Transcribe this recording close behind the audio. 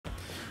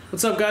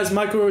What's up, guys?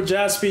 Michael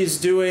Jaspy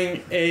is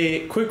doing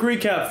a quick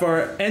recap for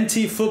our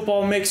NT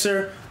Football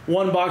Mixer,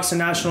 1 box of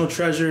National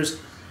Treasures,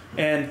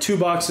 and 2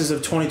 boxes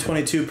of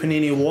 2022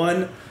 Panini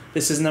 1.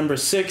 This is number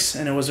 6,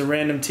 and it was a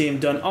random team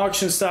done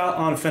auction style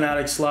on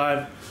Fanatics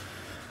Live.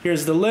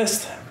 Here's the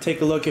list.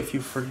 Take a look if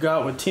you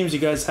forgot what teams you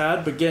guys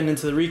had, but getting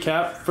into the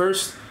recap.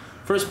 First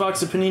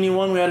box of Panini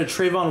 1, we had a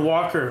Trayvon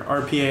Walker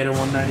RPA at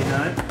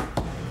 199.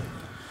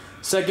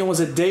 Second was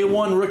a day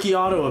 1 rookie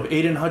auto of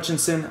Aiden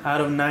Hutchinson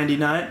out of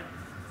 99.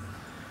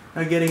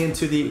 Now getting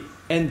into the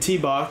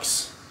NT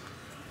box,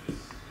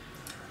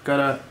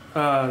 got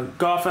a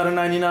Goff out of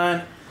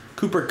 99,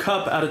 Cooper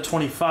Kupp out of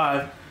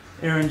 25,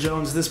 Aaron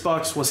Jones. This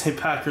box was a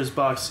Packers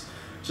box.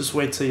 Just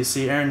wait till you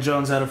see Aaron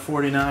Jones out of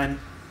 49,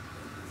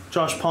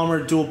 Josh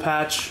Palmer dual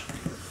patch,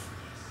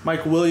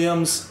 Mike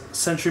Williams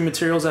Century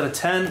Materials out of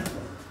 10,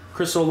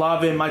 Chris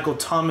Olave Michael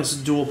Thomas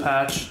dual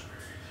patch,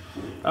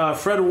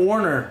 Fred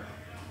Warner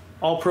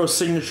All-Pro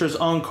Signatures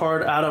on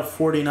card out of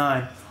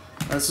 49.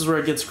 This is where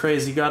it gets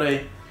crazy. Got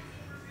a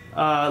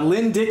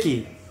Lynn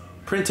Dickey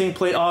printing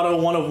plate auto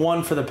 1 of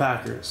 1 for the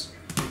Packers.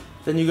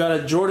 Then you got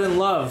a Jordan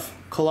Love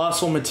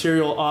Colossal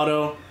Material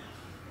auto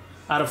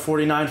out of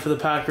 49 for the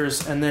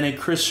Packers, and then a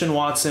Christian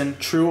Watson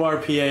True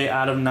RPA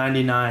out of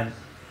 99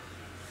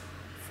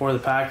 for the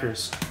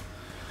Packers.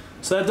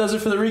 So that does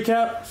it for the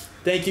recap.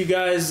 Thank you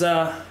guys.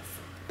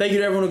 Thank you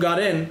to everyone who got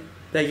in.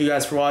 Thank you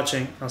guys for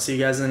watching. I'll see you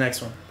guys in the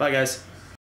next one. Bye, guys.